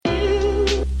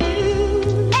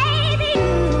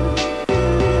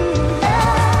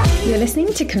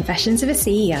listening to Confessions of a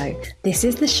CEO. This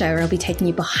is the show where I'll be taking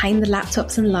you behind the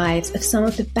laptops and lives of some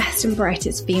of the best and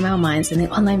brightest female minds in the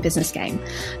online business game.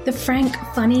 The frank,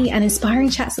 funny, and inspiring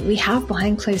chats that we have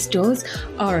behind closed doors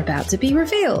are about to be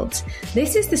revealed.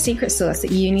 This is the secret sauce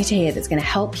that you need to hear that's going to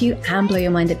help you and blow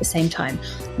your mind at the same time.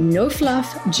 No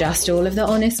fluff, just all of the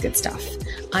honest good stuff.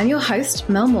 I'm your host,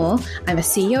 Mel Moore. I'm a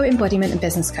CEO embodiment and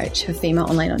business coach for female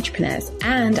online entrepreneurs,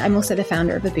 and I'm also the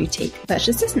founder of a boutique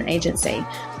virtual assistant agency.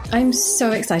 I'm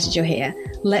so excited you're here.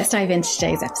 Let's dive into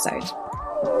today's episode.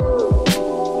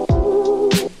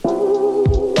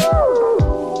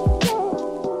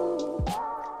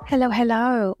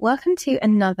 Hello. Welcome to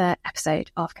another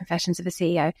episode of Confessions of a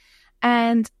CEO.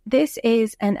 And this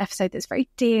is an episode that's very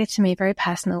dear to me, very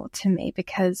personal to me,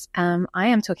 because I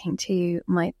am talking to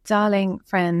my darling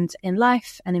friend in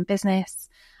life and in business,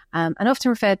 and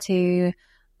often referred to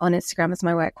on Instagram as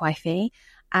my work wifey,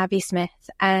 Abby Smith.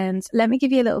 And let me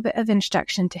give you a little bit of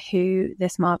introduction to who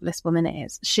this marvelous woman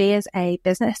is. She is a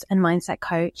business and mindset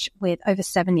coach with over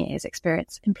 7 years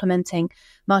experience implementing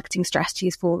marketing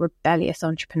strategies for rebellious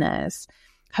entrepreneurs.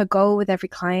 Her goal with every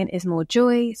client is more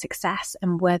joy, success,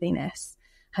 and worthiness.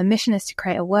 Her mission is to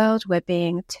create a world where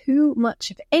being too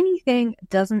much of anything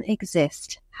doesn't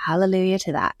exist. Hallelujah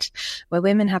to that. Where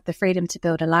women have the freedom to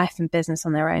build a life and business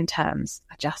on their own terms.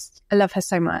 I love her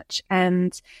so much.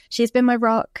 And she's been my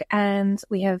rock, and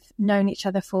we have known each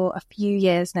other for a few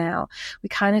years now. We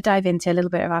kind of dive into a little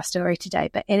bit of our story today,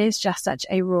 but it is just such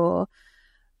a raw,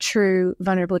 true,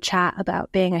 vulnerable chat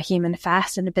about being a human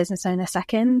first and a business owner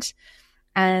second.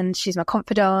 And she's my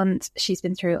confidant. She's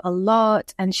been through a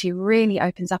lot, and she really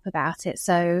opens up about it.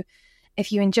 So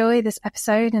if you enjoy this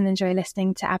episode and enjoy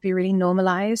listening to Abby really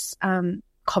normalize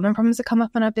common problems that come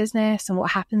up in our business and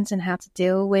what happens and how to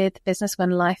deal with business when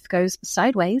life goes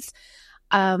sideways,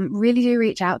 really do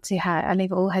reach out to her. I'll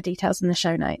leave all her details in the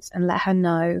show notes and let her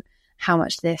know how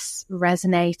much this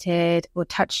resonated or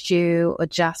touched you or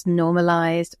just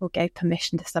normalized or gave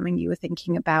permission to something you were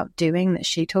thinking about doing that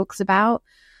she talks about.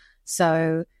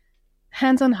 So,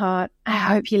 hands on heart, I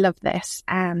hope you love this,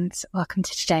 and welcome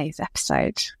to today's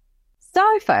episode.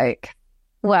 So, folk,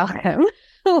 welcome.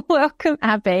 Welcome,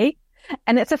 Abby.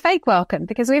 And it's a fake welcome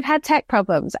because we've had tech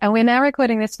problems and we're now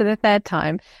recording this for the third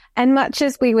time. And much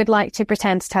as we would like to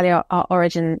pretend to tell you our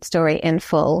origin story in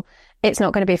full, it's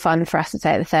not going to be fun for us to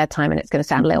say it the third time, and it's going to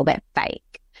sound a little bit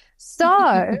fake.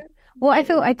 So what I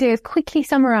thought I'd do is quickly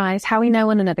summarize how we know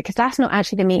one another, because that's not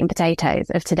actually the meat and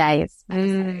potatoes of today's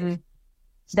episode.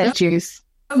 There's juice.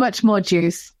 So much more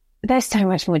juice. There's so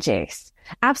much more juice.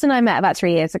 Abs and I met about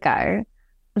 3 years ago.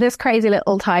 This crazy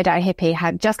little tie-dye hippie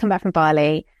had just come back from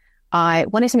Bali. I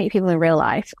wanted to meet people in real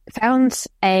life, found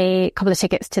a couple of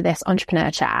tickets to this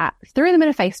entrepreneur chat, threw them in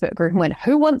a Facebook group and went,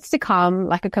 who wants to come,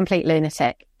 like a complete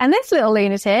lunatic? And this little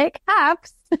lunatic,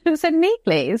 Abs, said, me,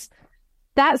 please.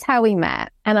 That's how we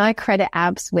met. And I credit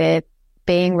Abs with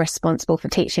being responsible for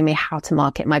teaching me how to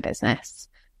market my business.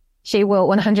 She will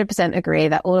 100% agree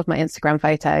that all of my Instagram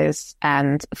photos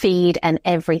and feed and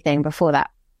everything before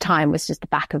that time was just the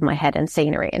back of my head and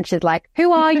scenery. And she's like,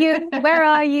 who are you? Where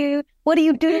are you? What are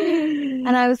you doing?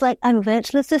 And I was like, I'm a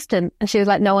virtual assistant. And she was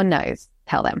like, no one knows.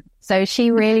 Tell them. So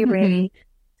she really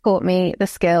taught me the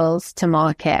skills to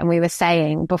market. And we were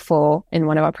saying before in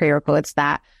one of our pre-records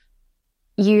that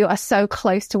you are so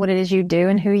close to what it is you do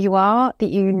and who you are that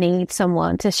you need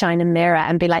someone to shine a mirror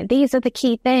and be like, these are the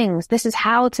key things. This is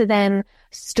how to then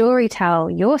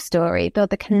storytell your story,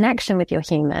 build the connection with your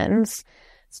humans,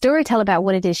 storytell about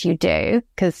what it is you do.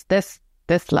 Because this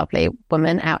lovely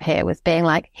woman out here was being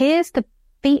like, here's the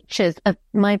features of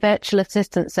my virtual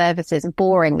assistant services,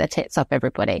 boring the tits off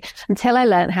everybody, until I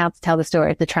learned how to tell the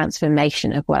story of the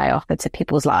transformation of what I offer to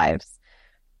people's lives.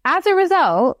 As a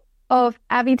result of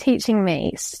Abby teaching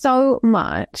me so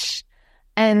much,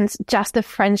 and just the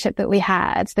friendship that we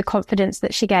had, the confidence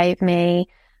that she gave me,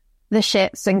 the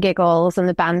shits and giggles and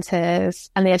the banters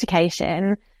and the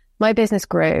education, my business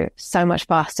grew so much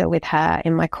faster with her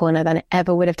in my corner than it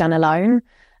ever would have done alone.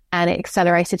 And it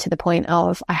accelerated to the point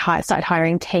of I started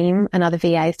hiring team and other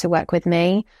VAs to work with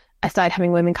me. I started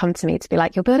having women come to me to be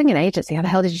like, you're building an agency. How the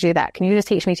hell did you do that? Can you just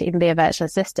teach me to even be a virtual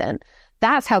assistant?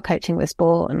 That's how coaching was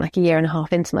born, like 1.5 years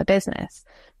into my business.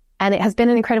 And it has been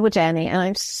an incredible journey. And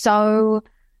I'm so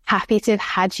happy to have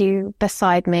had you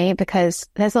beside me, because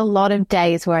there's a lot of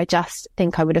days where I just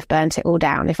think I would have burnt it all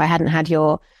down if I hadn't had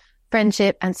your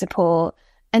friendship and support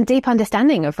and deep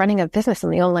understanding of running a business in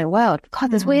the online world.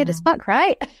 God, that's weird as fuck,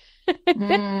 right?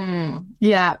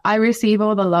 Yeah, I receive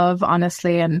all the love,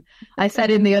 honestly. And I said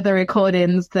in the other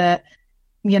recordings that,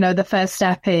 you know, the first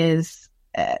step is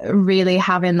really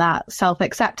having that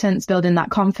self-acceptance, building that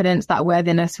confidence, that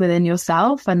worthiness within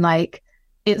yourself. And like,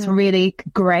 it's really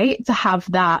great to have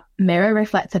that mirror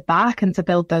reflected back and to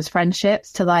build those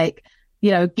friendships to like,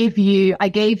 you know, I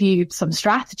gave you some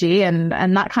strategy and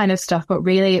that kind of stuff, but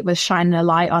really it was shining a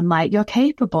light on like, you're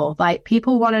capable. Like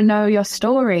people want to know your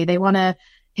story. They want to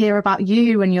hear about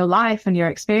you and your life and your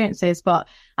experiences, but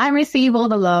I receive all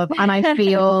the love and I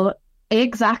feel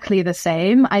exactly the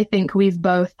same. I think we've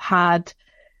both had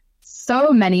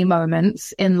so many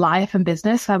moments in life and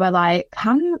business where we're like,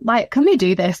 can we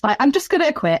do this? Like, I'm just going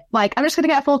to quit. Like, I'm just going to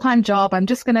get a full-time job. I'm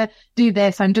just going to do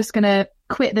this. I'm just going to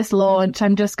quit this launch.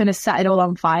 I'm just going to set it all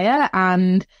on fire.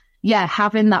 And yeah,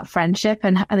 having that friendship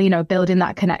and, you know, building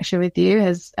that connection with you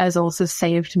has also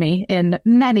saved me in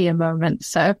many a moment.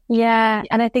 So yeah.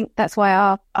 And I think that's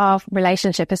why our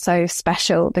relationship is so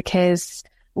special, because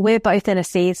we're both in a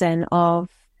season of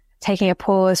taking a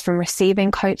pause from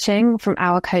receiving coaching from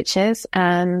our coaches.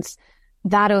 And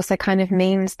that also kind of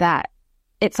means that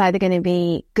it's either going to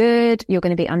be good, you're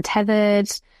going to be untethered.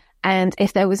 And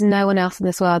if there was no one else in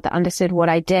this world that understood what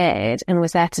I did and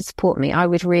was there to support me, I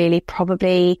would really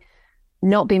probably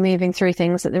not be moving through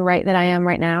things at the rate that I am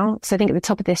right now. So I think at the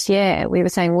top of this year, we were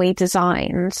saying we'd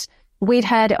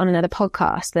heard it on another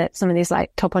podcast that some of these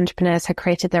like top entrepreneurs had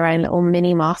created their own little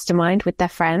mini mastermind with their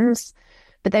friends,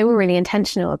 but they were really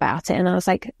intentional about it. And I was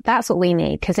like, that's what we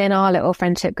need. Because in our little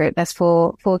friendship group, there's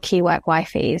four key work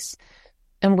wifeys.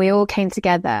 And we all came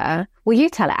together. Well, you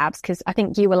tell it, Abs, because I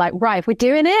think you were like, right, if we're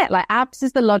doing it, like Abs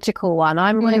is the logical one.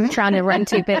 I'm like trying to run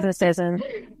two businesses and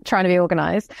trying to be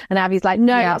organized. And Abby's like,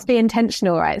 no, let's be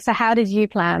intentional, right? So how did you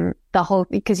plan the whole,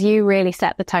 because you really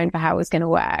set the tone for how it was going to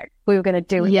work. We were going to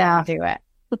do it. Yeah. Do it.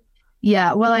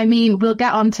 Yeah. Well, I mean, we'll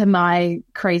get onto my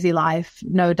crazy life,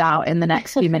 no doubt, in the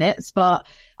next few minutes, but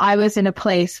I was in a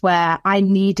place where I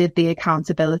needed the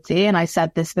accountability. And I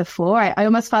said this before, I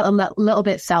almost felt a little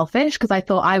bit selfish because I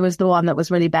thought I was the one that was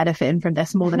really benefiting from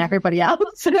this more than everybody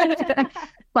else.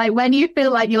 Like when you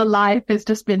feel like your life has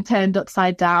just been turned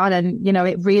upside down and, you know,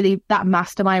 that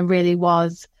mastermind really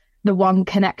was the one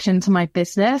connection to my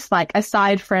business. Like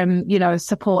aside from, you know,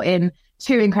 supporting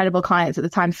 2 incredible clients at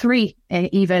the time, 3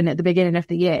 even at the beginning of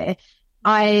the year,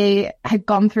 I had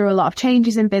gone through a lot of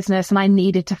changes in business and I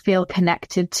needed to feel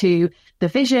connected to the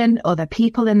vision or the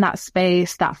people in that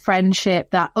space, that friendship,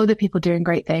 that other people doing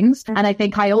great things. And I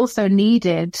think I also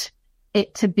needed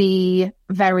it to be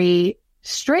very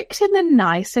strict in the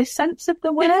nicest sense of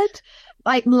the word.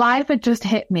 Like life had just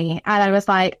hit me and I was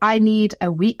like, I need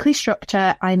a weekly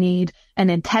structure. I need an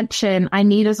intention. I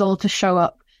need us all to show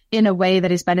up in a way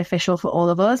that is beneficial for all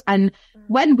of us. And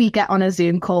when we get on a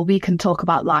Zoom call, we can talk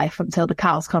about life until the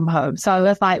cows come home. So I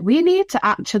was like, we need to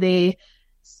actually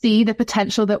see the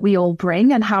potential that we all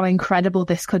bring and how incredible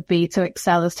this could be to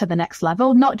excel us to the next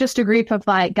level. Not just a group of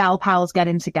like gal pals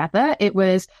getting together. It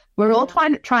was, we're all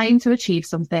trying to achieve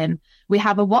something. We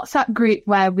have a WhatsApp group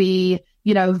where we,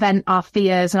 you know, vent our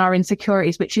fears and our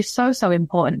insecurities, which is so, so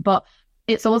important. But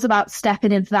it's also about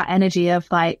stepping into that energy of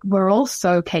like, we're all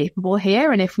so capable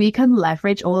here. And if we can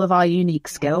leverage all of our unique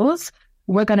skills,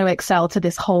 we're going to excel to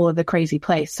this whole other crazy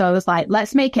place. So I was like,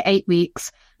 let's make it 8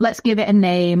 weeks. Let's give it a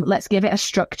name. Let's give it a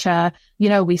structure. You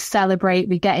know, we celebrate,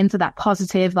 we get into that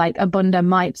positive, like abundant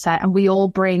mindset, and we all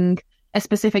bring a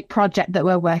specific project that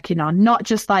we're working on. Not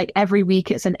just like every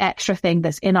week it's an extra thing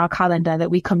that's in our calendar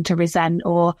that we come to resent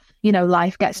or, you know,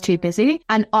 life gets too busy.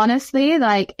 And honestly,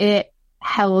 like it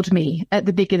held me at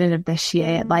the beginning of this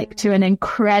year, like to an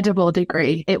incredible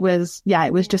degree. It was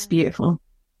just beautiful.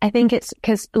 I think it's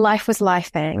because life was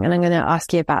lifing, and I'm going to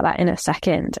ask you about that in a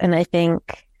second. And I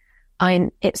think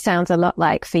it sounds a lot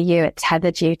like for you, it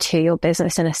tethered you to your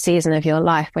business in a season of your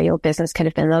life where your business could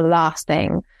have been the last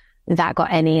thing that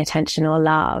got any attention or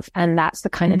love. And that's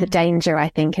the kind of the danger, I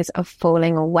think, is of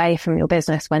falling away from your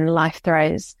business when life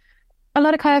throws a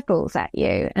lot of curveballs at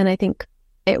you. And I think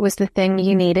it was the thing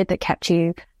you needed that kept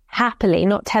you happily,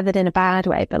 not tethered in a bad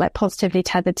way, but like positively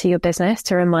tethered to your business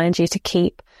to remind you to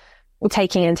keep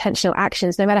taking intentional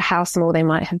actions, no matter how small they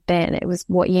might have been. It was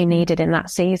what you needed in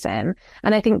that season.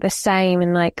 And I think the same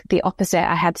and like the opposite,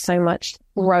 I had so much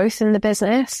growth in the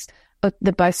business,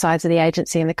 the both sides of the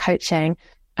agency and the coaching,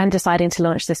 and deciding to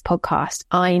launch this podcast.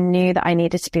 I knew that I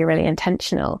needed to be really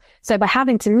intentional. So by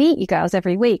having to meet you girls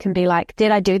every week and be like, did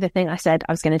I do the thing I said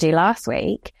I was going to do last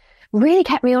week? Really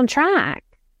kept me on track.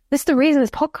 This is the reason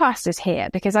this podcast is here,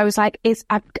 because I was like,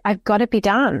 I've got to be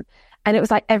done. And it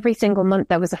was like every single month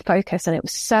there was a focus and it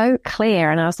was so clear.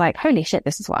 And I was like, holy shit,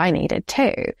 this is what I needed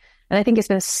too. And I think it's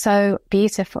been so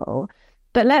beautiful.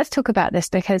 But let's talk about this,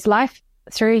 because life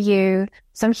threw you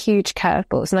some huge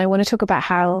curveballs. And I want to talk about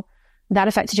how that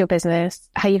affected your business,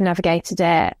 how you've navigated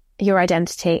it, your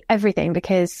identity, everything,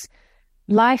 because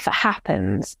life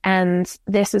happens. And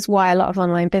this is why a lot of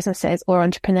online businesses or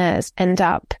entrepreneurs end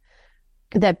up,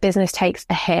 their business takes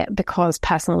a hit because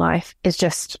personal life is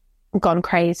just gone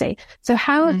crazy. So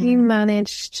how have you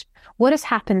managed, what has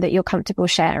happened that you're comfortable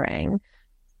sharing,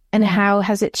 and how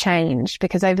has it changed?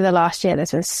 Because over the last year,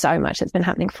 there's been so much that's been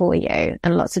happening for you,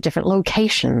 and lots of different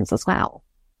locations as well.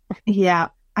 Yeah.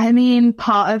 I mean,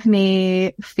 part of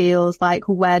me feels like,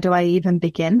 where do I even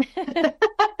begin?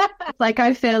 Like,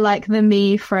 I feel like the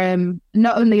me from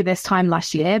not only this time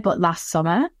last year, but last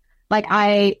summer, like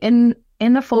in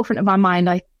the forefront of my mind,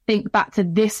 I think back to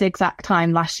this exact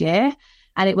time last year,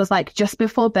 and it was like just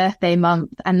before birthday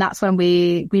month. And that's when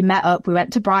we met up, we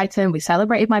went to Brighton, we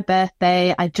celebrated my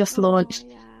birthday. I just launched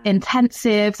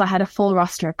intensives. I had a full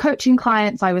roster of coaching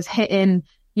clients. I was hitting,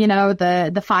 you know,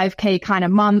 the 5K kind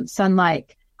of months, and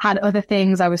like had other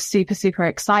things I was super, super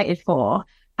excited for.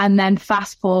 And then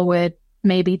fast forward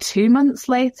maybe 2 months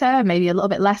later, maybe a little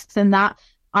bit less than that,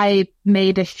 I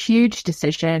made a huge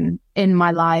decision in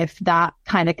my life that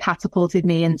kind of catapulted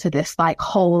me into this like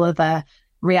whole other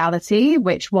reality,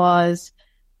 which was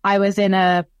I was in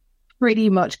a pretty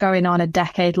much going on a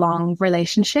decade-long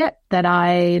relationship that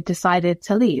I decided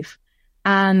to leave.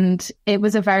 And it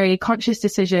was a very conscious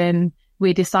decision.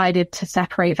 We decided to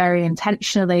separate very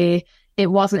intentionally. It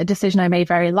wasn't a decision I made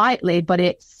very lightly, but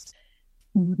it's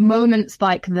moments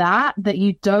like that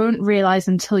you don't realize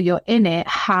until you're in it,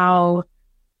 how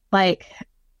like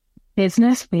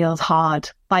business feels hard.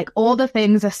 Like all the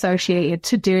things associated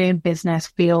to doing business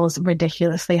feels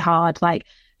ridiculously hard. Like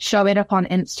showing up on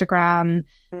Instagram,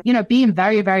 you know, being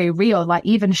very, very real, like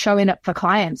even showing up for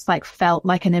clients, like felt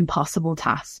like an impossible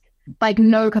task, like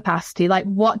no capacity. Like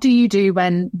what do you do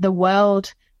when the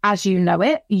world as you know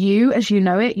it, you as you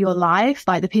know it, your life,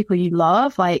 like the people you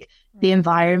love, like the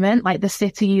environment, like the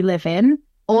city you live in,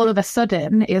 all of a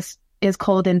sudden is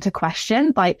called into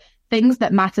question. Like things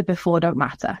that matter before don't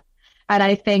matter. And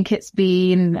I think it's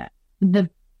been the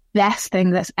best thing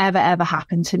that's ever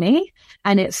happened to me.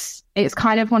 And it's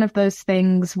kind of one of those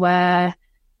things where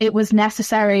it was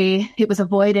necessary, it was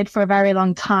avoided for a very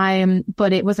long time,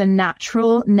 but it was a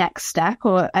natural next step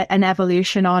or an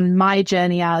evolution on my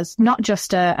journey as not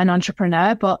just an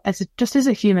entrepreneur, but just as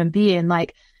a human being.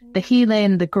 Like the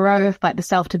healing, the growth, like the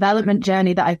self-development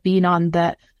journey that I've been on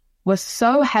that was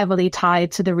so heavily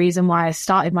tied to the reason why I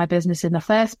started my business in the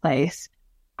first place.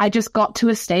 I just got to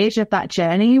a stage of that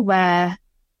journey where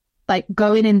like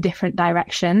going in different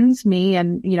directions, me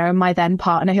and, you know, my then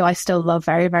partner, who I still love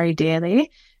very, very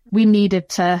dearly, we needed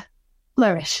to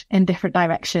flourish in different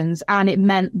directions. And it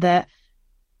meant that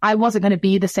I wasn't going to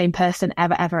be the same person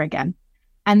ever again.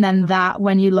 And then that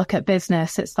when you look at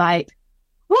business, it's like,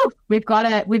 whew, we've got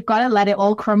to let it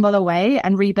all crumble away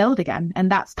and rebuild again. And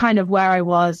that's kind of where I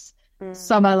was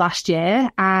summer last year.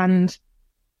 And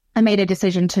I made a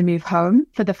decision to move home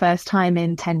for the first time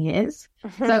in 10 years.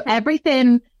 So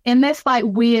everything in this like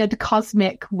weird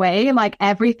cosmic way, like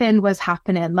everything was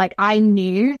happening. Like I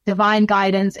knew divine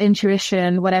guidance,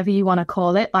 intuition, whatever you want to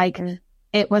call it. Like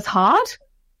it was hard.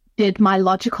 Did my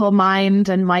logical mind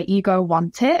and my ego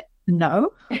want it?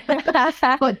 No.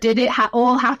 But did it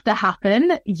all have to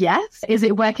happen? Yes. Is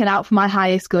it working out for my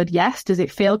highest good? Yes. Does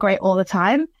it feel great all the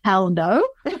time? Hell no.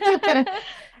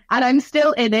 And I'm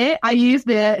still in it. I use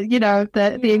the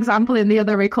example in the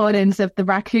other recordings of the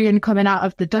raccoon coming out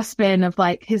of the dustbin of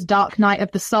like his dark night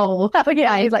of the soul.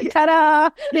 Yeah, he's like, ta-da!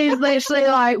 He's literally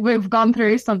like, we've gone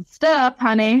through some stuff,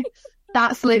 honey.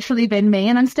 That's literally been me,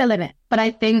 and I'm still in it. But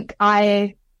I think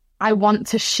I want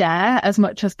to share as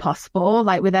much as possible,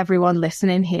 like with everyone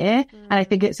listening here. And I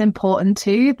think it's important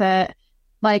too that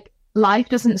like life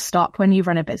doesn't stop when you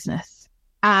run a business.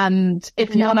 And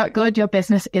if you're not good, your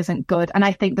business isn't good. And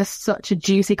I think there's such a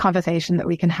juicy conversation that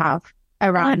we can have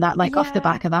around that, like off the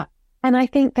back of that. And I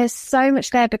think there's so much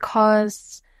there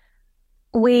because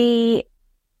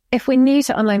if we're new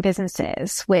to online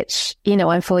businesses, which, you know,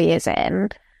 I'm 4 years in,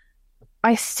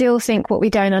 I still think what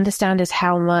we don't understand is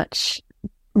how much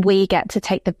we get to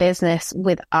take the business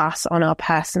with us on our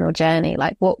personal journey.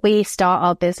 Like what we start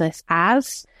our business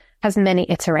as has many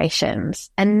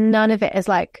iterations, and none of it is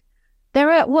like,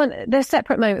 there's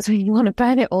separate moments where you want to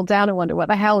burn it all down and wonder what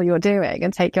the hell you're doing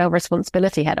and take your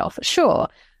responsibility head off. Sure.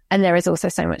 And there is also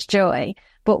so much joy.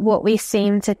 But what we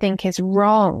seem to think is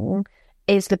wrong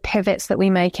is the pivots that we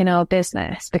make in our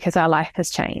business because our life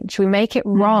has changed. We make it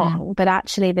wrong, but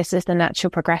actually this is the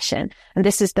natural progression. And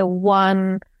this is the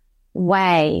one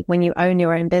way when you own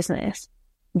your own business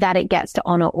that it gets to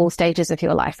honor all stages of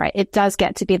your life, right? It does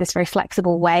get to be this very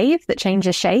flexible wave that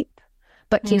changes shape,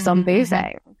 but keeps on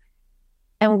moving.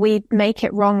 And we make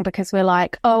it wrong because we're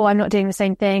like, oh, I'm not doing the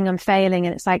same thing, I'm failing.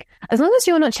 And it's like, as long as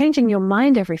you're not changing your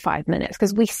mind every 5 minutes,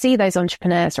 because we see those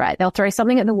entrepreneurs, right? They'll throw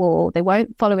something at the wall, they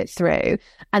won't follow it through.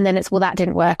 And then it's, well, that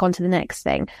didn't work, on to the next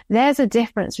thing. There's a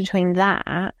difference between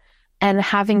that and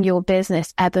having your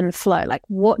business ebb and flow. Like,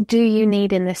 what do you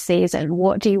need in this season?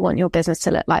 What do you want your business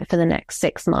to look like for the next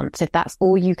 6 months? If that's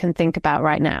all you can think about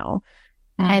right now.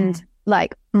 And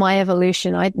like my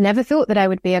evolution, I never thought that I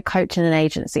would be a coach and an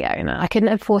agency owner. I couldn't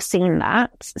have foreseen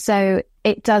that. So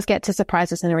it does get to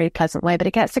surprise us in a really pleasant way, but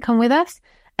it gets to come with us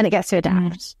and it gets to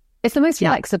adapt. It's the most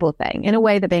flexible thing in a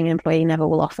way that being an employee never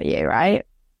will offer you, right?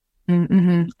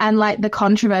 Mm-hmm. And like the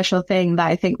controversial thing that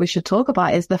I think we should talk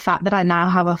about is the fact that I now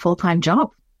have a full-time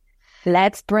job.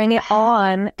 Let's bring it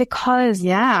on, because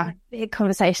the big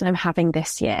conversation I'm having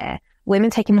this year,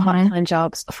 women taking part-time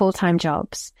jobs, full-time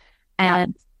jobs.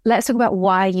 And let's talk about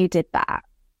why you did that.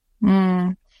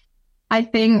 I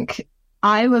think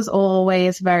I was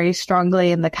always very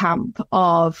strongly in the camp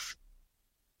of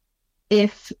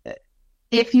if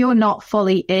you're not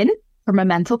fully in from a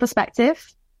mental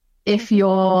perspective, if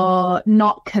you're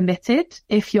not committed,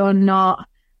 if you're not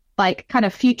like kind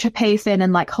of future pacing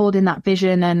and like holding that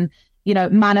vision and, you know,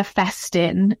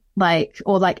 manifesting like,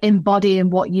 or like embodying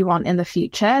what you want in the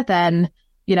future, then,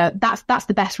 you know, that's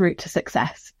the best route to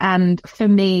success. And for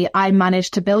me, I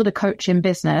managed to build a coaching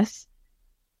business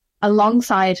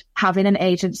alongside having an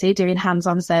agency doing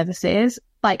hands-on services.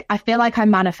 Like, I feel like I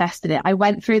manifested it. I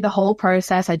went through the whole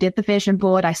process. I did the vision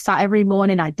board. I sat every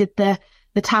morning. I did the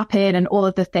tap in and all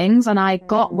of the things. And I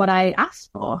got what I asked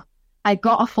for. I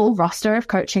got a full roster of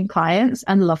coaching clients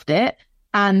and loved it.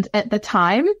 And at the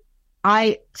time,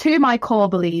 I, to my core,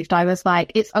 believed, I was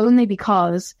like, it's only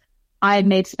because I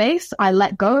made space. I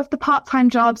let go of the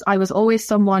part-time jobs. I was always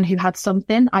someone who had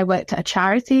something. I worked at a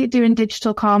charity doing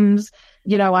digital comms.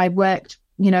 You know, I worked,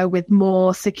 you know, with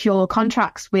more secure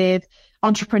contracts with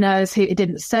entrepreneurs who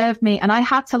didn't serve me. And I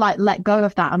had to like let go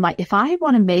of that. I'm like, if I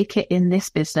want to make it in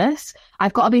this business,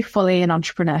 I've got to be fully in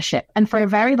entrepreneurship. And for a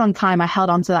very long time, I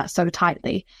held on to that so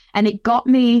tightly. And it got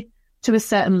me to a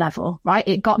certain level, right?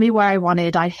 It got me where I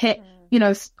wanted. I hit, you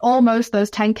know, almost those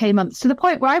 10K months, to the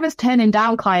point where I was turning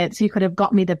down clients who could have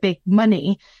got me the big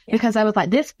money because I was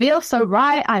like, this feels so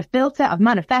right. I've built it. I've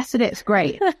manifested it. It's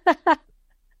great.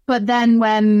 But then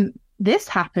when this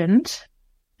happened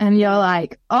and you're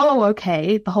like, oh,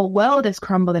 okay, the whole world is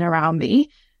crumbling around me.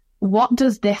 What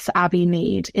does this Abby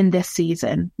need in this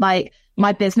season? Like,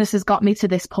 my business has got me to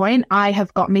this point. I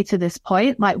have got me to this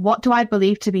point. Like, what do I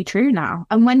believe to be true now?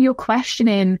 And when you're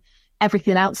questioning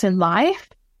everything else in life,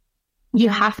 you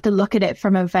have to look at it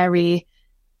from a very,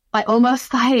 like,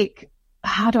 almost like,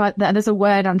 there's a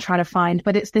word I'm trying to find,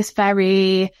 but it's this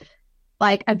very,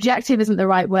 like, objective isn't the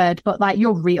right word, but like,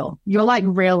 you're real. You're like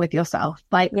real with yourself.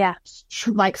 Like,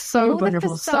 like so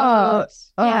vulnerable.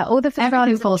 All the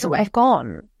facades falls away. Have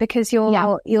gone because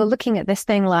you're looking at this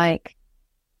thing like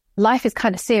life is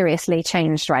kind of seriously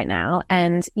changed right now.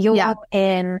 And you're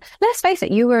in, let's face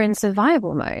it, you were in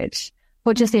survival mode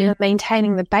or just in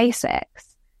maintaining the basics.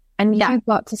 And you've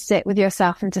got to sit with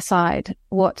yourself and decide,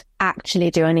 what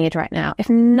actually do I need right now? If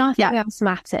nothing else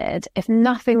mattered, if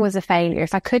nothing was a failure,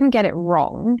 if I couldn't get it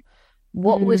wrong,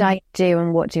 what would I do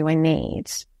and what do I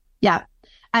need? Yeah.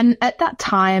 And at that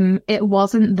time, it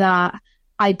wasn't that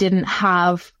I didn't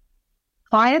have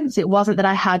clients. It wasn't that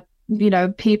I had, you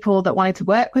know, people that wanted to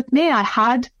work with me. I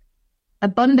had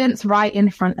abundance right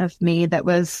in front of me that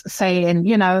was saying,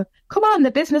 you know, come on, the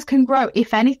business can grow.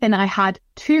 If anything, I had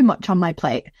too much on my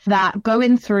plate, that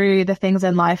going through the things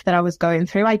in life that I was going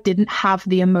through, I didn't have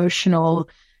the emotional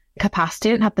capacity,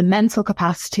 didn't have the mental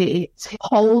capacity to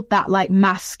hold that like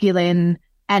masculine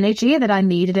energy that I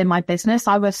needed in my business.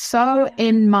 I was so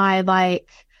in my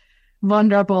like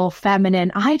vulnerable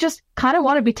feminine. I just kind of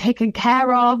want to be taken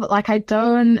care of. Like, I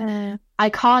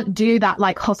can't do that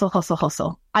like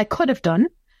hustle. I could have done.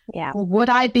 Yeah. Would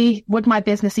my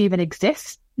business even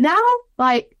exist now?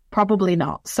 Like, probably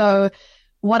not. So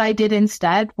what I did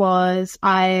instead was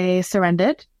I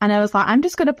surrendered and I was like, I'm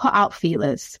just going to put out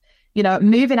feelers, you know,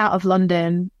 moving out of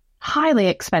London, highly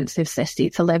expensive city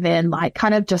to live in, like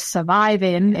kind of just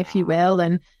surviving, if you will.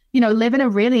 And, you know, living a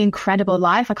really incredible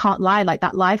life. I can't lie. Like,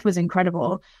 that life was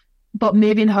incredible. But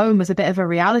moving home was a bit of a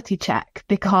reality check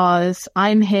because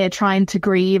I'm here trying to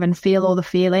grieve and feel all the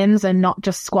feelings and not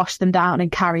just squash them down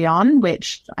and carry on,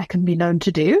 which I can be known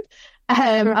to do.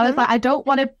 I was like, I don't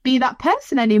want to be that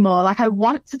person anymore. Like, I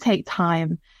want to take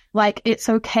time. Like, it's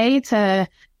okay to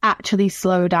actually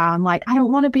slow down. Like, I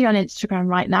don't want to be on Instagram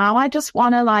right now. I just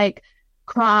want to like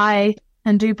cry,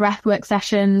 and do breathwork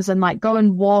sessions and like go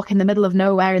and walk in the middle of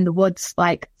nowhere in the woods.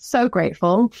 Like, so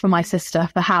grateful for my sister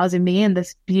for housing me in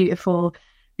this beautiful,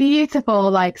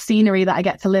 beautiful like scenery that I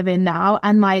get to live in now.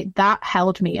 And like that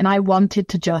held me, and I wanted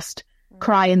to just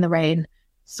cry in the rain,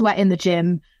 sweat in the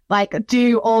gym, like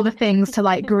do all the things to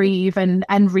like grieve and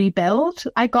rebuild.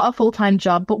 I got a full-time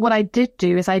job, but what I did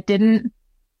do is I didn't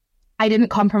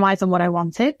compromise on what I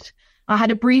wanted. I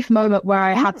had a brief moment where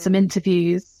I had some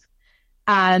interviews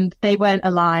and they weren't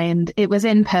aligned. It was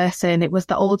in person. It was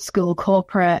the old school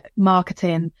corporate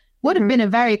marketing. Would have been a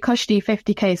very cushy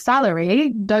 50K salary.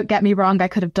 Don't get me wrong. I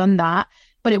could have done that,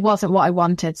 but it wasn't what I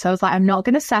wanted. So I was like, I'm not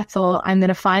going to settle. I'm going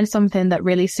to find something that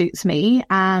really suits me.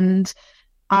 And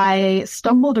I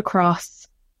stumbled across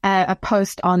a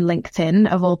post on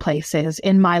LinkedIn, of all places,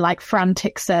 in my like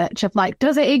frantic search of like,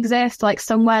 does it exist like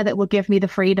somewhere that will give me the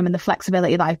freedom and the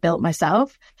flexibility that I've built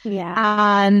myself? Yeah.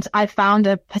 And I found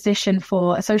a position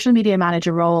for a social media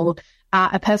manager role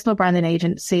at a personal branding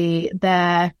agency.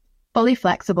 They're fully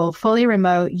flexible, fully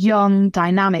remote, young,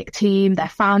 dynamic team. Their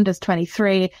founder's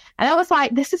 23. And I was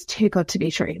like, this is too good to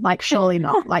be true. Like, surely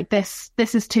not. Like this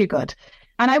is too good.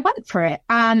 And I went for it.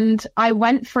 And I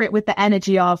went for it with the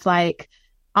energy of like,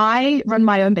 I run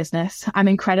my own business. I'm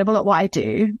incredible at what I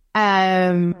do.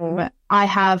 I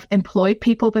have employed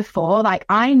people before. Like,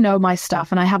 I know my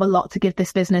stuff and I have a lot to give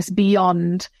this business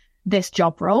beyond this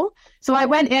job role. So I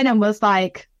went in and was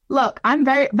like, look, I'm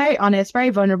very, very honest, very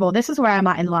vulnerable. This is where I'm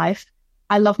at in life.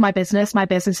 I love my business. My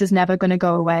business is never going to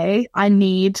go away. I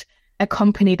need a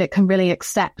company that can really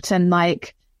accept and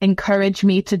like encourage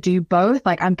me to do both.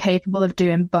 Like, I'm capable of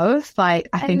doing both. Like,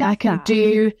 I think I can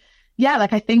do... Yeah,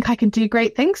 like I think I can do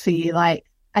great things for you. Like,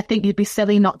 I think you'd be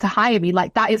silly not to hire me.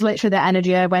 Like, that is literally the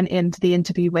energy I went into the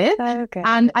interview with. Okay.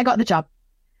 And I got the job.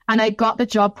 And I got the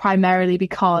job primarily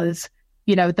because,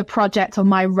 you know, the project or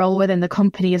my role within the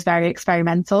company is very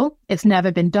experimental. It's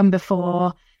never been done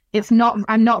before.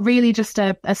 I'm not really just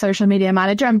a social media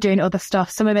manager. I'm doing other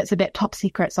stuff. Some of it's a bit top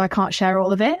secret, so I can't share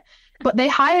all of it. But they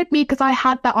hired me because I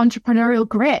had that entrepreneurial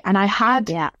grit and I had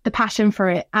the passion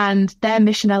for it, and their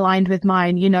mission aligned with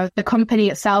mine. You know, the company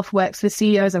itself works with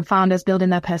CEOs and founders building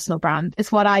their personal brand.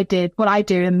 It's what I do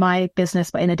in my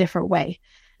business, but in a different way.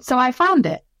 So I found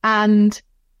it, and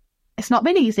it's not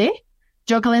been easy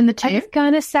juggling the two. I was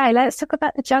going to say, let's talk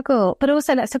about the juggle, but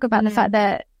also let's talk about the fact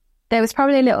that there was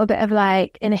probably a little bit of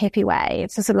like, in a hippie way,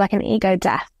 it's sort of like an ego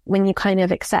death when you kind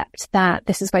of accept that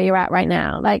this is where you're at right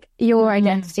now. Like, your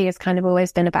identity has kind of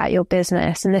always been about your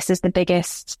business. And this is the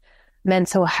biggest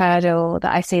mental hurdle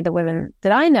that I see the women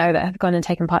that I know that have gone and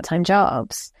taken part-time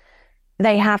jobs.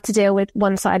 They have to deal with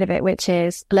one side of it, which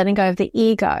is letting go of the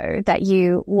ego that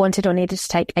you wanted or needed to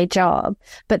take a job.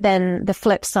 But then the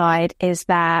flip side is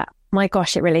that, my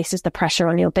gosh, it releases the pressure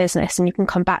on your business, and you can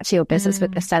come back to your business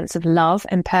with the sense of love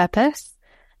and purpose.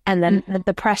 And then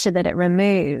the pressure that it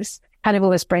removes kind of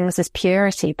always brings this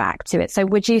purity back to it. So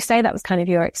would you say that was kind of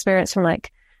your experience from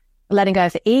like letting go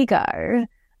of the ego,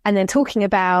 and then talking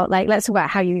about like, let's talk about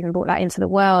how you even brought that into the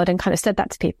world and kind of said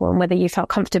that to people, and whether you felt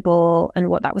comfortable and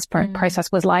what that was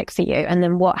process was like for you, and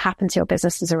then what happened to your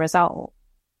business as a result?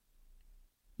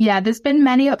 Yeah, there's been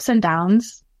many ups and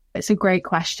downs. It's a great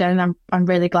question. I'm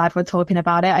really glad we're talking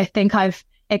about it. I think I've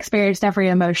experienced every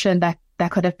emotion that there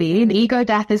could have been. Ego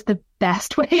death is the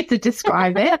best way to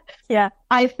describe it. Yeah.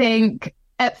 I think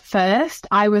at first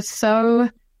I was so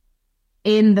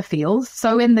in the feels,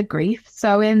 so in the grief,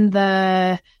 so in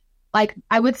the, like,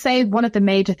 I would say one of the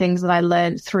major things that I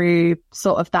learned through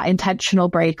sort of that intentional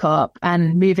breakup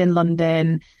and move in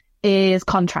London is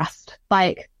contrast.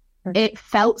 Like, it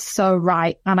felt so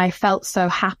right and I felt so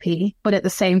happy, but at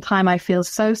the same time, I feel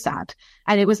so sad.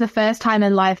 And it was the first time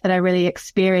in life that I really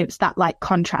experienced that like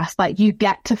contrast. Like, you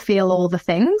get to feel all the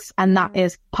things, and that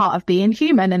is part of being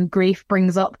human, and grief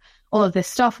brings up all of this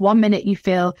stuff. One minute you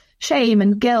feel shame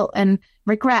and guilt and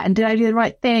regret, and did I do the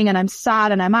right thing? And I'm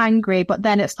sad and I'm angry, but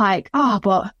then it's like, oh,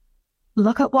 but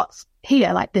look at what's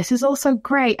here. Like, this is also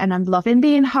great, and I'm loving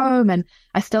being home, and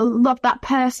I still love that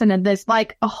person. And there's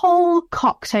like a whole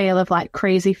cocktail of like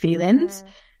crazy feelings.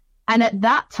 And at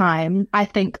that time, I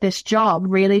think this job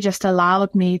really just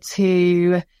allowed me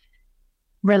to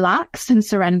relax and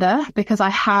surrender, because I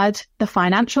had the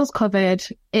financials covered.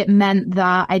 It meant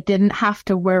that I didn't have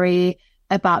to worry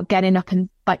about getting up and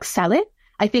like selling.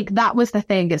 I think that was the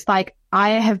thing. It's like,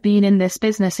 I have been in this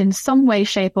business in some way,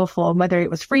 shape or form, whether it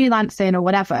was freelancing or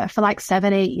whatever, for like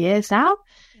 7-8 years now.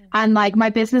 And like, my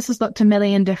business has looked a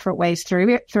million different ways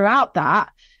throughout that.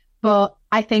 But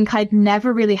I think I'd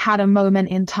never really had a moment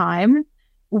in time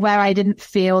where I didn't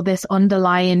feel this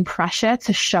underlying pressure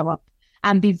to show up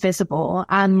and be visible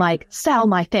and like sell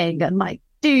my thing and like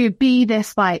to be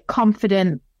this like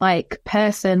confident, like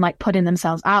person, like putting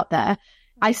themselves out there,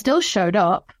 I still showed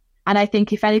up. And I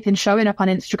think if anything, showing up on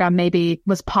Instagram maybe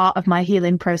was part of my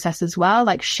healing process as well.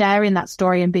 Like sharing that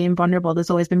story and being vulnerable has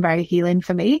always been very healing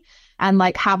for me. And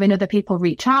like having other people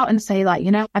reach out and say like, you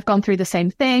know, I've gone through the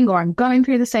same thing or I'm going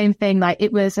through the same thing. Like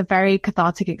it was a very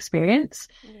cathartic experience.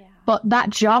 Yeah. But that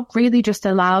job really just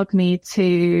allowed me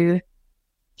to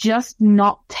just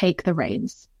not take the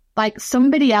reins. Like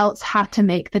somebody else had to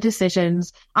make the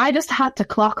decisions. I just had to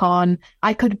clock on.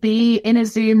 I could be in a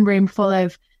Zoom room full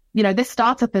of, you know, this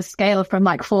startup has scaled from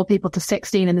like 4 people to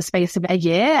 16 in the space of a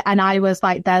year. And I was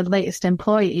like their latest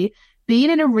employee. Being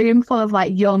in a room full of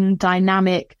like young,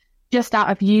 dynamic, just out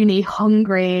of uni,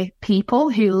 hungry people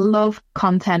who love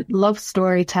content, love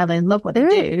storytelling, love what they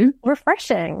do.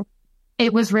 Refreshing.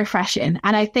 It was refreshing.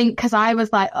 And I think because I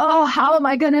was like, oh, how am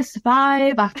I going to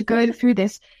survive after going through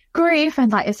this grief? And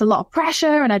like, it's a lot of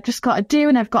pressure and I've just got to do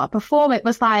and I've got to perform. It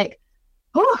was like,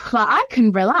 oh, like I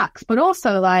can relax, but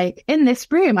also like in this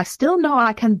room, I still know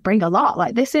I can bring a lot.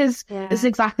 Like this is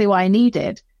exactly what I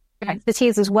needed. Your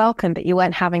expertise was welcome, but you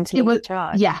weren't having to lead the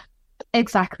charge. Yeah,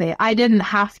 exactly. I didn't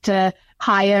have to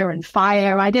hire and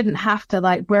fire. I didn't have to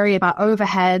like worry about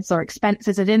overheads or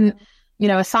expenses. I didn't, you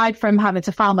know, aside from having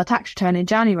to file my tax return in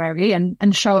January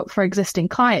and show up for existing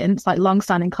clients, like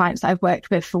long-standing clients that I've worked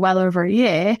with for well over a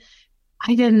year,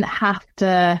 I didn't have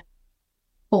to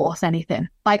force anything.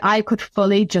 Like I could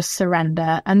fully just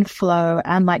surrender and flow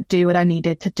and like do what I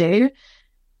needed to do.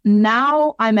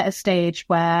 Now I'm at a stage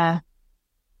where I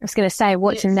was going to say,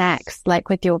 what's next? Like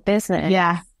with your business?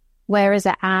 Yeah. Where is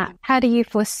it at? How do you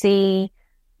foresee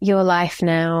your life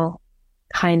now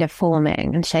kind of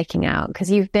forming and shaking out?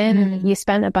 Because you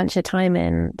spent a bunch of time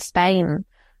in Spain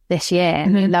this year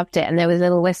and you loved it. And there was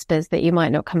little whispers that you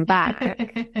might not come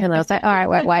back. And I was like, all right,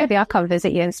 wait, maybe I'll come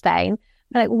visit you in Spain.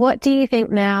 Like, what do you think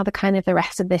now the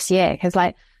rest of this year? Because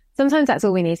like, sometimes that's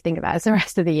all we need to think about is the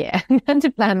rest of the year and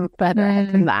to plan further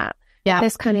ahead than that. Yeah.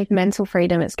 This kind of mental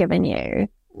freedom it's given you.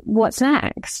 What's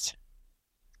next?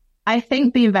 I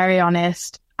think being very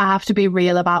honest, I have to be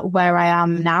real about where I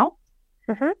am now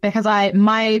because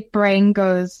my brain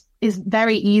is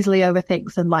very easily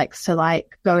overthinks and likes to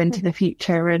like go into the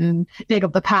future and dig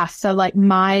up the past. So like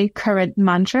my current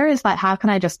mantra is like, how can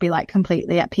I just be like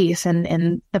completely at peace and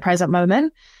in the present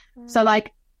moment? So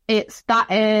like it's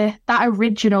that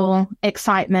original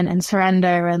excitement and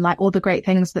surrender and like all the great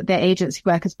things that the agency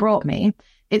work has brought me.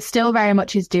 It still very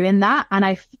much is doing that. And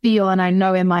I feel and I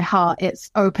know in my heart it's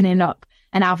opening up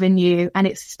an avenue and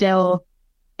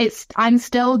I'm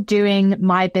still doing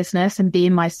my business and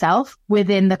being myself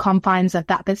within the confines of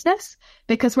that business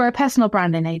because we're a personal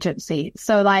branding agency.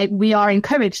 So like we are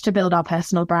encouraged to build our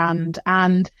personal brand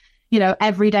and, you know,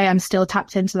 every day I'm still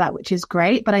tapped into that, which is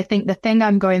great. But I think the thing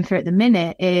I'm going through at the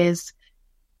minute is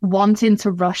wanting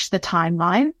to rush the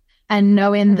timeline and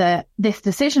knowing that this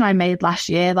decision I made last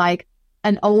year, like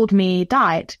an old me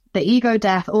died, the ego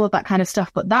death, all of that kind of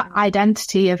stuff. But that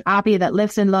identity of Abby that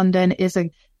lives in London is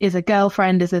a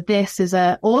girlfriend,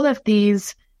 all of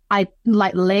these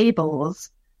labels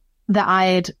that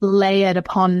I'd layered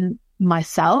upon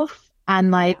myself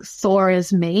and like saw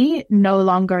as me no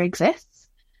longer exists.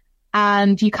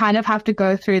 And you kind of have to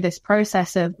go through this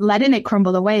process of letting it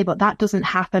crumble away, but that doesn't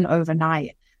happen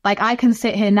overnight. Like I can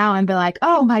sit here now and be like,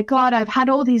 oh my God, I've had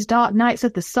all these dark nights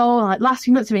of the soul. Like last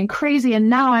few months have been crazy. And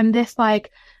now I'm this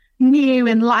like new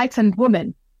enlightened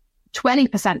woman.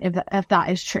 20% of that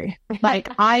is true. Like,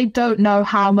 I don't know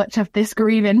how much of this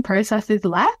grieving process is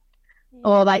left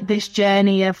or like this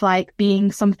journey of like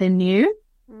being something new.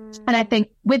 And I think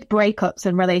with breakups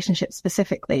and relationships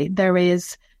specifically, there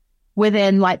is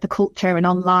within like the culture and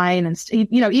online and,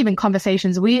 you know, even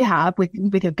conversations we have with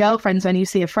your girlfriends when you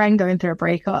see a friend going through a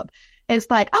breakup, it's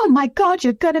like, oh my God,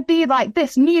 you're going to be like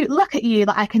this new, look at you.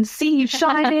 Like I can see you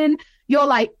shining. You're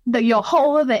like your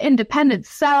whole, the independent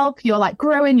self. You're like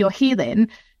growing, you're healing.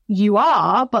 You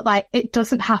are, but like, it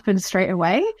doesn't happen straight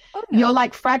away. Oh, no. You're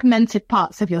like fragmented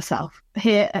parts of yourself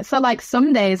here. So like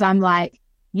some days I'm like,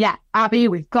 yeah, Abby,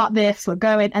 we've got this, we're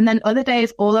going. And then other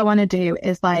days, all I want to do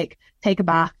is like take a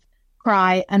bath,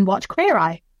 cry and watch Queer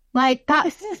Eye. Like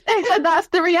that's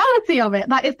the reality of it.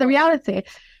 That is the reality.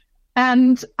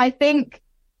 And I think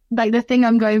like the thing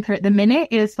I'm going through at the minute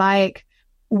is like,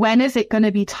 when is it going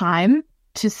to be time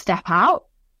to step out?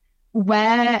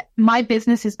 Where my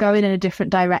business is going in a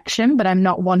different direction, but I'm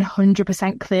not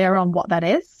 100% clear on what that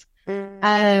is.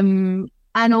 And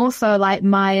also like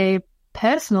my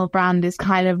personal brand is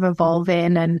kind of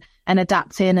evolving and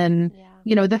adapting. And,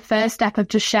 you know, the first step of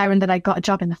just sharing that I got a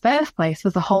job in the first place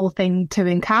was a whole thing to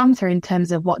encounter in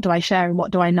terms of what do I share and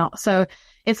what do I not. So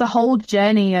it's a whole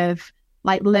journey of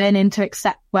like learning to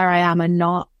accept where I am and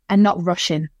not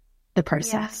rushing the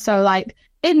process. Yeah. So like,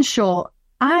 in short,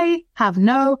 I have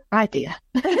no idea.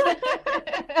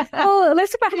 Oh,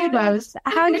 let's talk about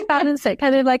how you balance it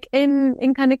kind of like in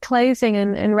kind of closing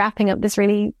and wrapping up this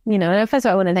really, first of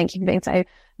all, I want to thank you for being so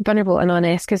vulnerable and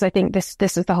honest, because I think this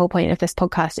is the whole point of this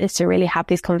podcast, is to really have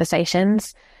these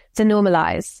conversations, to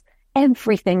normalize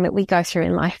everything that we go through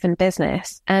in life and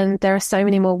business. And there are so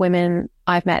many more women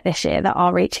I've met this year that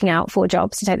are reaching out for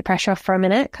jobs to take the pressure off for a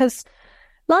minute, because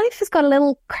life has got a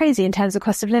little crazy in terms of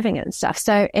cost of living and stuff.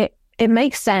 So it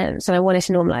makes sense. And I wanted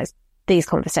to normalize these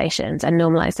conversations and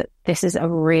normalize that this is a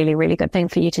really, really good thing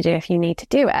for you to do if you need to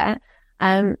do it.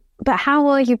 But how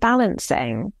are you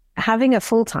balancing having a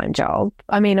full-time job?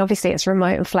 I mean, obviously it's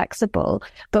remote and flexible,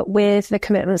 but with the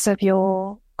commitments of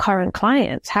your current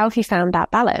clients, how have you found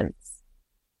that balance?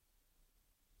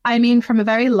 I mean, from a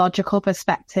very logical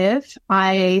perspective,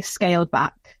 I scaled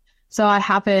back. So I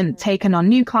haven't taken on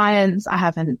new clients. I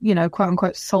haven't, quote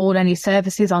unquote, sold any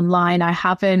services online. I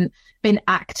haven't been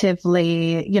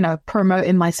actively,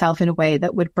 promoting myself in a way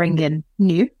that would bring in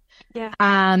new. Yeah.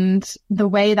 And the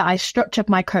way that I structured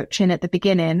my coaching at the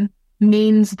beginning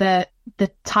means that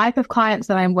the type of clients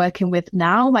that I'm working with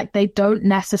now, like, they don't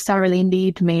necessarily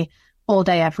need me all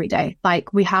day, every day.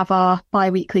 Like, we have our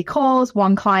bi-weekly calls.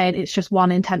 One client, it's just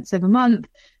one intensive a month.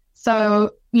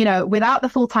 So, without the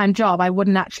full-time job, I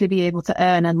wouldn't actually be able to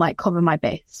earn and like cover my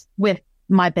base with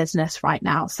my business right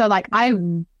now. So like, I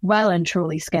well and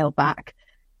truly scaled back.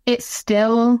 It's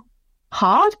still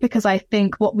hard because I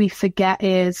think what we forget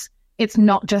is it's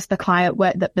not just the client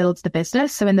work that builds the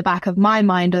business. So in the back of my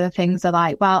mind are the things that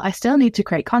like, well, I still need to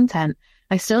create content.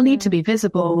 I still need to be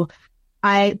visible.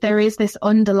 There is this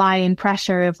underlying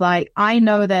pressure of like, I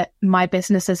know that my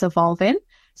business is evolving.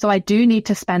 So I do need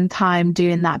to spend time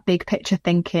doing that big picture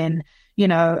thinking,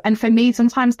 and for me,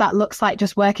 sometimes that looks like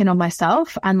just working on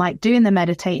myself and like doing the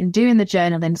meditating, doing the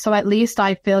journaling. So at least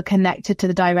I feel connected to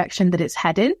the direction that it's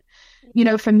heading.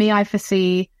 For me, I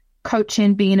foresee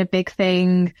coaching being a big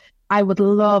thing. I would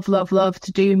love, love, love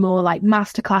to do more like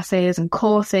masterclasses and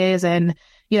courses and,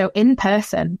 in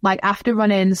person, like after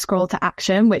running Scroll to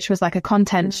Action, which was like a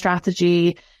content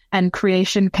strategy and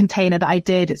creation container that I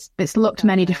did. It's looked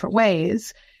many different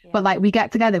ways, but like we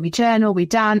get together, we journal, we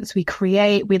dance, we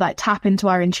create, we like tap into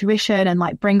our intuition and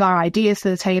like bring our ideas to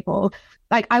the table.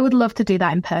 Like I would love to do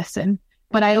that in person,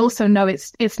 but I also know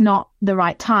it's not the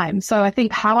right time. So I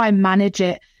think how I manage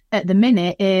it at the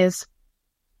minute is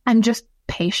I'm just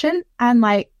patient and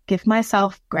like give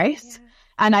myself grace. Yeah.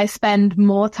 And I spend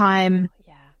more time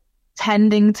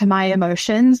tending to my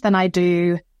emotions than I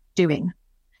do doing.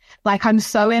 Like I'm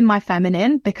so in my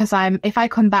feminine because if I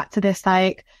come back to this,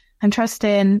 like I'm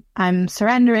trusting, I'm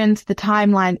surrendering to the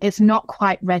timeline, it's not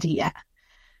quite ready yet.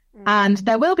 And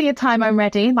there will be a time I'm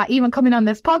ready. Like even coming on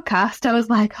this podcast, I was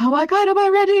like, oh my God, am I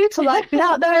ready to like be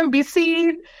out there and be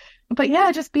seen? But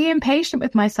yeah, just being patient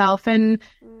with myself. And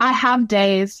I have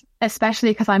days, especially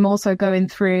because I'm also going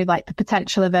through like the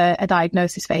potential of a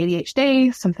diagnosis for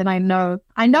ADHD, something I know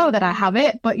that I have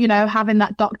it, but having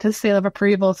that doctor's seal of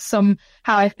approval somehow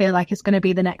I feel like is going to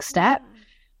be the next step.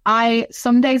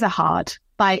 Some days are hard.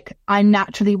 Like I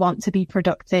naturally want to be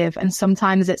productive and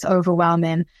sometimes it's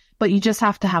overwhelming, but you just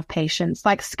have to have patience.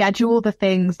 Like schedule the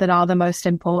things that are the most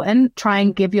important. Try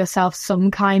and give yourself some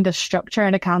kind of structure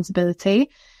and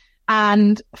accountability.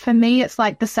 And for me, it's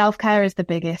like the self-care is the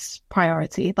biggest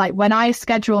priority. Like when I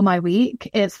schedule my week,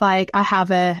 it's like I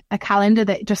have a calendar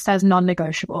that just says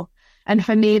non-negotiable. And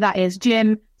for me, that is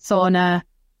gym, sauna,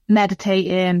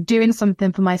 meditating, doing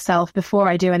something for myself before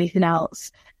I do anything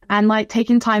else. And like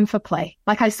taking time for play.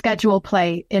 Like I schedule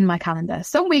play in my calendar.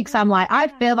 Some weeks I'm like, I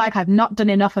feel like I've not done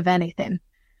enough of anything,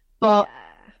 but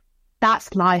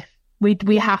that's life.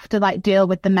 We have to like deal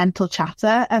with the mental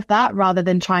chatter of that rather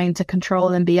than trying to control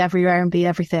and be everywhere and be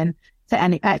everything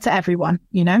to everyone,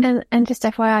 And just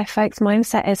FYI, folks,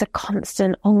 mindset is a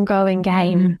constant ongoing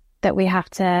game that we have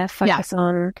to focus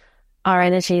on our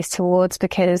energies towards,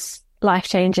 because life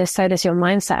changes. So does your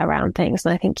mindset around things.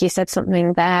 And I think you said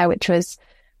something there, which was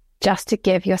just to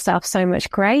give yourself so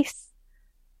much grace.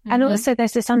 And also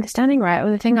there's this understanding, right?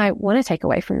 Well, the thing I want to take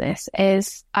away from this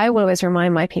is I will always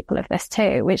remind my people of this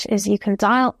too, which is you can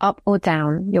dial up or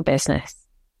down your business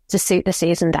to suit the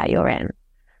season that you're in.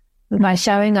 By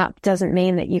showing up doesn't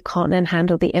mean that you can't then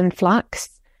handle the influx.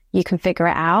 You can figure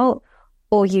it out,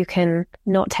 or you can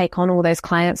not take on all those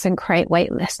clients and create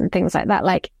wait lists and things like that.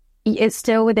 Like it's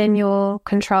still within your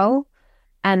control.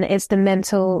 And it's the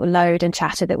mental load and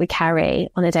chatter that we carry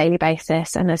on a daily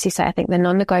basis. And as you say, I think the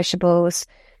non-negotiables,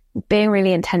 being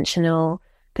really intentional,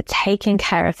 but taking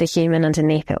care of the human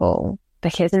underneath it all.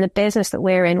 Because in the business that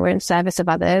we're in service of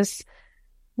others.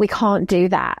 We can't do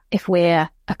that if we're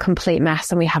a complete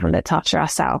mess and we haven't looked after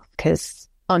ourselves, because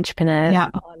entrepreneurs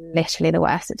are literally the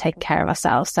worst at taking care of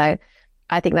ourselves. So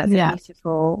I think that's a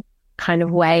beautiful kind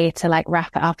of way to like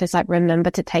wrap it up, is like,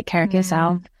 remember to take care of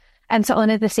yourself and to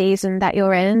honor the season that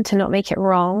you're in, to not make it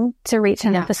wrong, to reach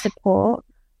out for support,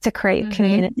 to create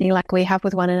community like we have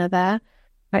with one another.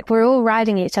 Like, we're all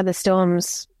riding each other's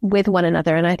storms with one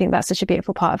another. And I think that's such a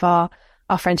beautiful part of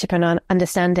our friendship and our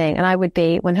understanding. And I would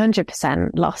be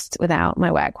 100% lost without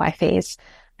my work wifeys.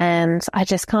 And I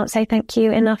just can't say thank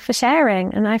you enough for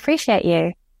sharing. And I appreciate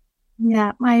you.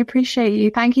 Yeah, I appreciate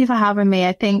you. Thank you for having me.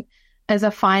 I think as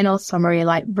a final summary,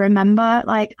 like, remember,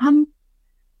 like, I'm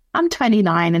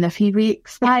 29 in a few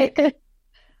weeks. Like,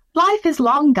 life is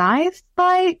long, guys.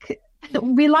 Like,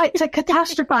 we like to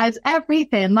catastrophize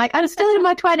everything. Like, I'm still in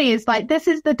my 20s. Like, this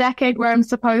is the decade where I'm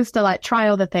supposed to like try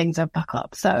other things and fuck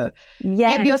up. So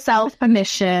give yourself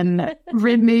permission,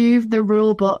 remove the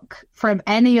rule book from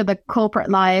any other corporate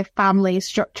life, family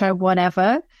structure,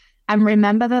 whatever. And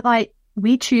remember that like,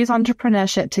 we choose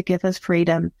entrepreneurship to give us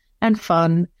freedom and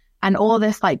fun and all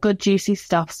this like good, juicy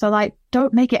stuff. So like,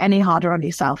 don't make it any harder on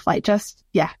yourself. Like, just,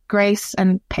 grace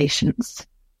and patience.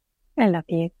 I love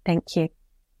you. Thank you.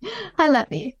 I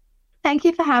love you. Thank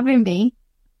you for having me.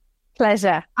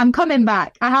 Pleasure. I'm coming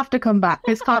back. I have to come back.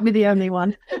 This can't be the only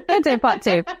one. We'll do part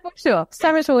 2. Sure.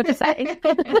 So much more to say.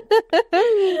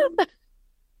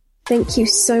 Thank you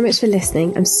so much for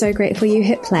listening. I'm so grateful you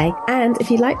hit play. And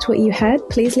if you liked what you heard,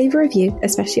 please leave a review,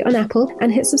 especially on Apple,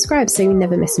 and hit subscribe so you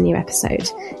never miss a new episode.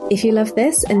 If you love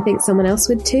this and think someone else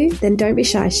would too, then don't be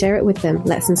shy, share it with them.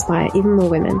 Let's inspire even more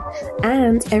women.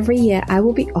 And every year I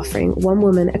will be offering one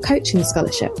woman a coaching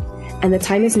scholarship. And the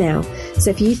time is now.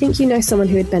 So if you think you know someone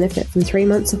who would benefit from 3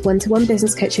 months of one-to-one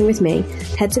business coaching with me,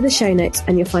 head to the show notes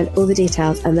and you'll find all the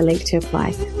details and the link to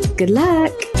apply. Good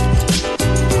luck!